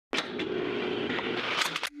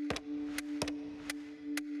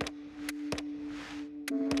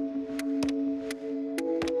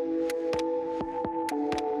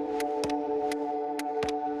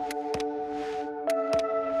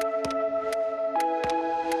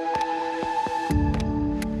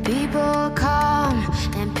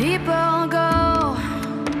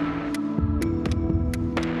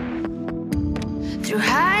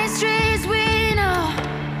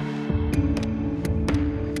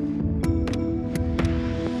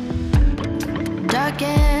dark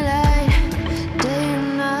and light, day and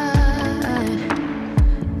night.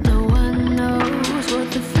 No one knows what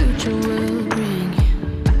the future will bring.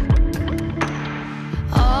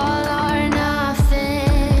 All or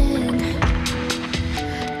nothing.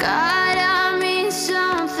 Gotta mean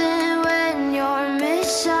something when you're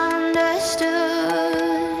misunderstood.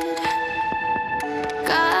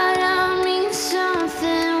 Gotta mean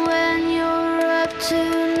something when you're up to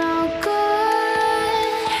no good.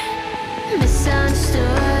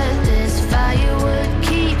 Misunderstood, this firewood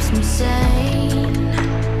keeps me sane.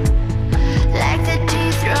 Like the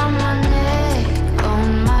teeth around my neck on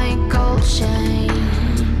my gold chain.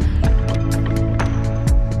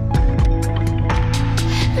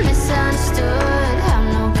 Misunderstood, I'm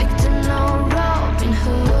no victim, no Robin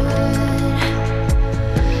Hood.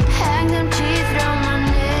 Hang them teeth around my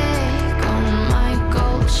neck on my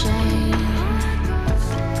gold chain.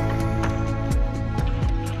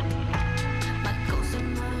 My ghosts and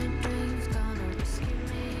my dreams gonna rescue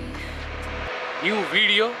me. New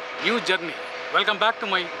video, new journey. Welcome back to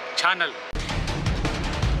my channel.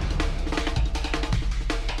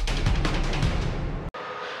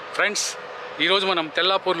 Friends, ఈరోజు మనం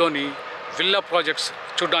తెల్లాపూర్లోని villa projects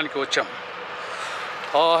చూడడానికి వచ్చాం.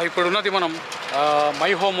 ఇప్పుడు ఉన్నది మనం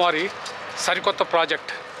my home వారి సరికొత్త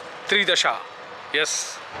project 3 దశ. ఎస్,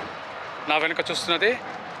 నా వెనక చూస్తున్నదే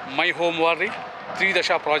మై హోమ్ వారి 3 దశ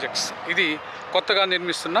ప్రాజెక్ట్స్. ఇది కొత్తగా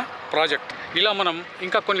నిర్మిస్తున్న ప్రాజెక్ట్. ఇలా మనం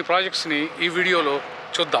ఇంకా కొన్ని ప్రాజెక్ట్స్ని ఈ వీడియోలో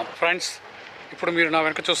చూద్దాం. ఫ్రెండ్స్, ఇప్పుడు మీరు నా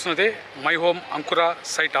వెనక చూస్తున్నదే మై హోమ్ అంకుర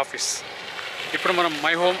సైట్ ఆఫీస్. ఇప్పుడు మనం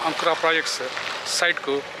మై హోమ్ అంకుర ప్రాజెక్ట్స్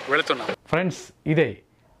సైట్కు వెళుతున్నాం. ఫ్రెండ్స్, ఇదే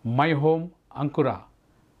మై హోమ్ అంకుర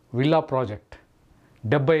విల్లా ప్రాజెక్ట్.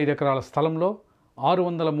 75 ఎకరాల స్థలంలో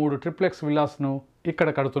 603 ట్రిప్లెక్స్ విల్లాస్ను ఇక్కడ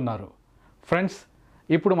కడుతున్నారు. ఫ్రెండ్స్,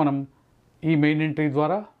 ఇప్పుడు మనం ఈ మెయిన్ ఎంట్రీ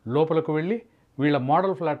ద్వారా లోపలకు వెళ్ళి వీళ్ళ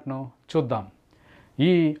మోడల్ ఫ్లాట్ను చూద్దాం.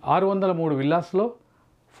 ఈ 603 విల్లాస్లో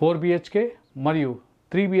 4 BHK మరియు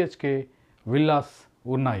 3 BHK విల్లాస్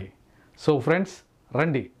ఉన్నాయి. సో ఫ్రెండ్స్,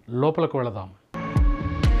 రండి లోపలకు వెళదాం.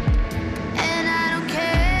 And I don't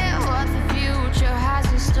care what the future has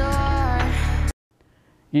in store.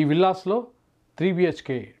 ఈ విల్లాస్లో 3 BHK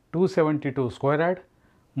 272 స్క్వేర్ యార్డ్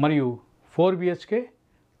మరియు 4 BHK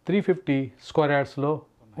 350 స్క్వేర్ యార్డ్స్లో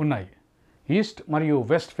ఉన్నాయి. ఈస్ట్ మరియు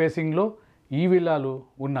వెస్ట్ ఫేసింగ్లో ఈ విల్లాలు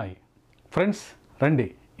ఉన్నాయి. ఫ్రెండ్స్, రండి,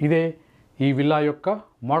 ఇదే ఈ విల్లా యొక్క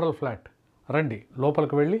మోడల్ ఫ్లాట్. రండి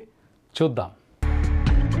లోపలికి వెళ్ళి చూద్దాం.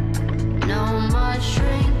 No more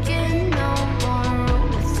shrinking, no more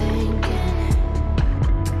overthinking.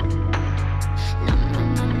 No, no,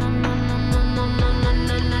 no, no, no, no, no, no, no,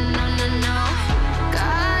 no, no, no, no, no.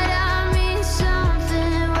 Gotta mean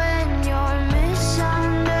something when you're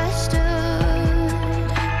misunderstood.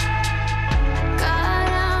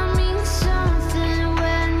 Gotta mean something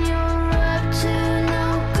when you're up to no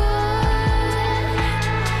good.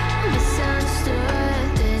 Misunderstood,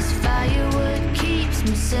 this firewood keeps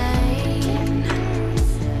me sane.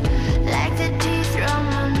 Like the teeth around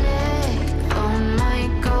my neck on my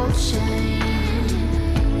gold chain.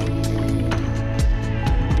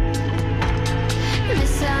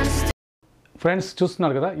 Misunderstood. Friends,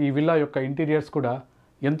 చూస్తున్నారు కదా, ఈ villa యొక్క interiors కూడా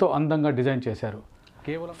ఎంతో అందంగా design చేశారు.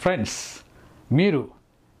 కేవలం friends, మీరు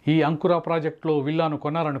ఈ అంకుర ప్రాజెక్ట్లో విల్లాను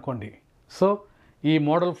కొన్నారనుకోండి. సో ఈ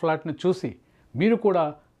మోడల్ ఫ్లాట్ను చూసి మీరు కూడా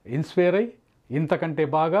ఇన్స్పైర్ అయ్యి ఇంతకంటే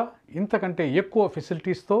బాగా, ఇంతకంటే ఎక్కువ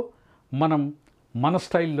ఫెసిలిటీస్తో మనం మన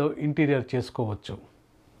స్టైల్లో ఇంటీరియర్ చేసుకోవచ్చు.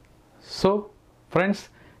 సో ఫ్రెండ్స్,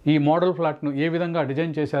 ఈ మోడల్ ఫ్లాట్ను ఏ విధంగా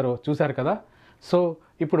డిజైన్ చేశారో చూశారు కదా. సో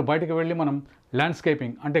ఇప్పుడు బయటకు వెళ్ళి మనం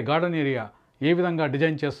ల్యాండ్స్కేపింగ్ అంటే గార్డెన్ ఏరియా ఏ విధంగా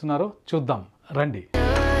డిజైన్ చేస్తున్నారో చూద్దాం. రండి.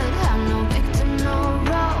 I'm no victim, no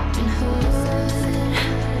Robin Hood.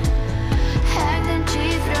 Hang them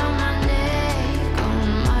teeth around my neck on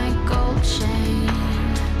my gold chain.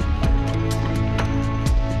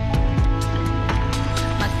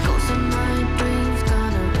 My ghosts and my dreams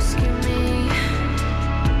gonna rescue me.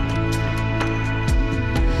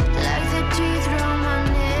 Like the teeth around my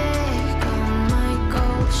neck on my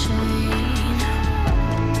gold chain.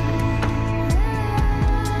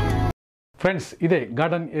 Friends, ఇదే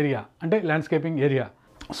garden area అంటే landscaping area.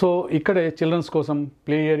 So ఇక్కడే children's కోసం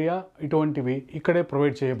play area ఇటువంటివి ఇక్కడే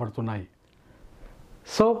provide చేయబడుతున్నాయి.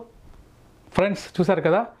 So friends, చూసారు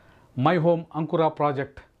కదా my home అంకుర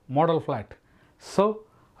ప్రాజెక్ట్ మోడల్ ఫ్లాట్. సో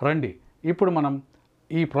రండి, ఇప్పుడు మనం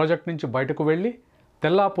ఈ ప్రాజెక్ట్ నుంచి బయటకు వెళ్ళి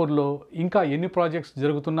తెల్లాపూర్లో ఇంకా ఎన్ని ప్రాజెక్ట్స్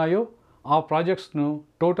జరుగుతున్నాయో ఆ ప్రాజెక్ట్స్ను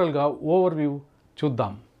టోటల్గా ఓవర్వ్యూ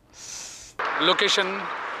చూద్దాం. లొకేషన్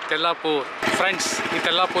తెల్లాపూర్. ఫ్రెండ్స్, ఈ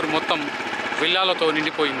తెల్లాపూర్ మొత్తం విల్లాలతో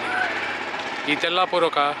నిండిపోయింది. ఈ తెల్లాపూర్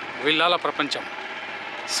ఒక విల్లాల ప్రపంచం.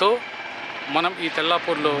 సో మనం ఈ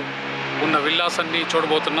తెల్లాపూర్లో ఉన్న విల్లాస్ అన్నీ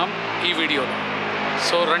చూడబోతున్నాం ఈ వీడియోలో.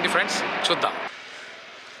 సో రండి ఫ్రెండ్స్, చూద్దాం.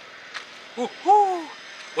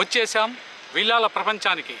 వచ్చేసాం విల్లాల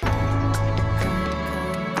ప్రపంచానికి.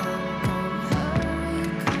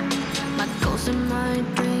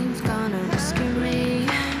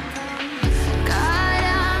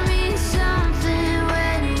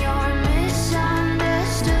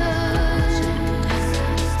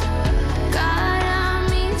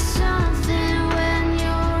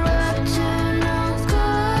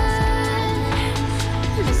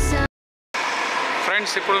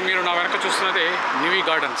 ఫ్రెండ్స్, ఇప్పుడు మీరు నా వెనక చూస్తున్నదే నివి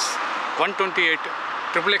గార్డెన్స్. 128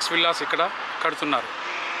 XXX విల్లాస్ ఇక్కడ కడుతున్నారు.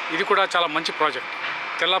 ఇది కూడా చాలా మంచి ప్రాజెక్ట్.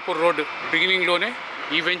 తెల్లాపూర్ రోడ్ బిగినింగ్లోనే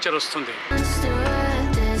ఈ వెంచర్ వస్తుంది.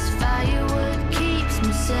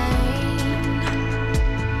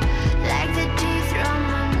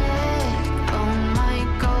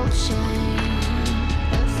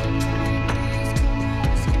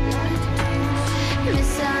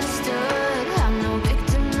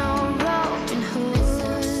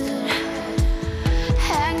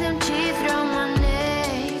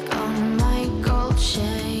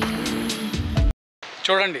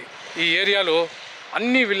 చూడండి, ఈ ఏరియాలో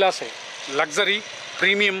అన్ని విల్లాసే లగ్జరీ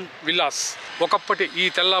ప్రీమియం విల్లాస్. ఒకప్పటి ఈ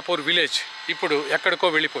తెల్లాపూర్ విలేజ్ ఇప్పుడు ఎక్కడికో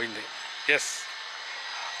వెళ్ళిపోయింది. ఎస్,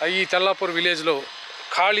 ఈ తెల్లాపూర్ విలేజ్లో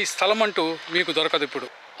ఖాళీ స్థలం అంటూ మీకు దొరకదు ఇప్పుడు.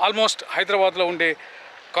 ఆల్మోస్ట్ హైదరాబాద్లో ఉండే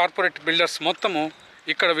కార్పొరేట్ బిల్డర్స్ మొత్తము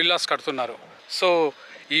ఇక్కడ విల్లాస్ కడుతున్నారు. సో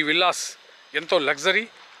ఈ విల్లాస్ ఎంతో లగ్జరీ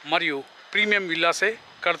మరియు ప్రీమియం విల్లాసే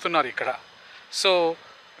కడుతున్నారు ఇక్కడ. సో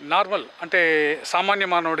నార్మల్ అంటే సామాన్య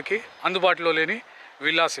మానవుడికి అందుబాటులో లేని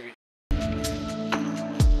విల్లాస్ ఇవి.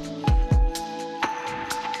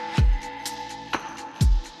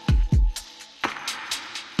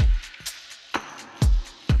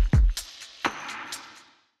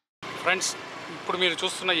 ఫ్రెండ్స్, ఇప్పుడు మీరు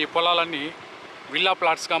చూస్తున్న ఈ పొలాలన్నీ విల్లా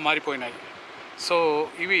ప్లాట్స్గా మారిపోయినాయి. సో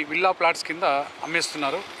ఇవి విల్లా ప్లాట్స్ కింద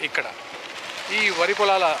అమ్మేస్తున్నారు ఇక్కడ. ఈ వరి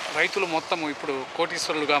పొలాల రైతులు మొత్తము ఇప్పుడు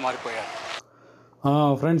కోటీశ్వరులుగా మారిపోయారు.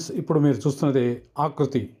 ఫ్రెండ్స్, ఇప్పుడు మీరు చూస్తున్నది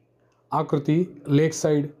ఆకృతి లేక్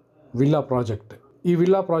సైడ్ విల్లా ప్రాజెక్ట్. ఈ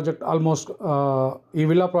విల్లా ప్రాజెక్ట్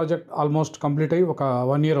ఆల్మోస్ట్ కంప్లీట్ అయ్యి ఒక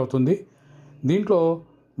 1 year అవుతుంది. దీంట్లో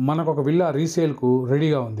మనకు ఒక విల్లా రీసేల్కు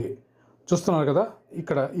రెడీగా ఉంది. చూస్తున్నారు కదా,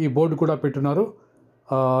 ఇక్కడ ఈ బోర్డు కూడా పెట్టున్నారు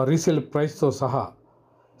రీసేల్ ప్రైస్తో సహా.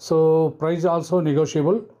 So price also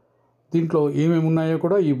negotiable. దీంట్లో ఏమేమి ఉన్నాయో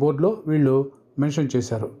కూడా ఈ బోర్డులో వీళ్ళు మెన్షన్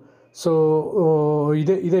చేశారు. సో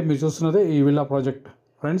ఇదే మీరు చూస్తున్నదే ఈ విల్లా ప్రాజెక్ట్.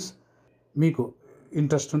 ఫ్రెండ్స్, మీకు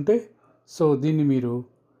ఇంట్రెస్ట్ ఉంటే సో దీన్ని మీరు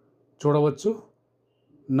చూడవచ్చు,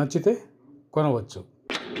 నచ్చితే కొనవచ్చు.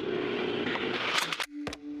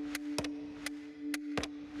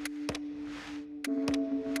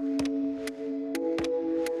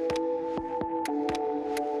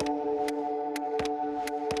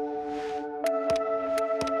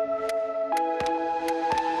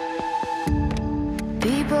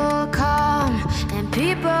 People come and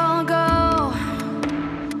people go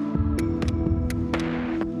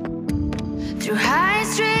through high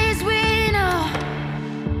streets we know.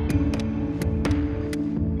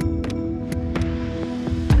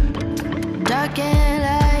 Dark and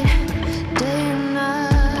light, day and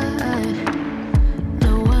night.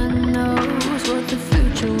 No one knows what the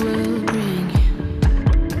future will bring.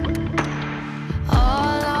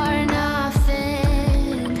 All or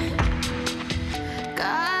nothing.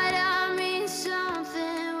 Gotta mean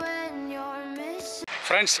something when you're missing.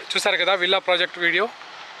 Friends, చూసారు కదా villa project video.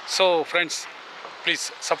 So friends, please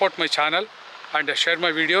support my channel and share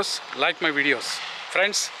my videos, like my videos.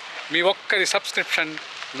 Friends, మీ ఒక్కరి subscription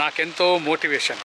నాకెంతో motivation.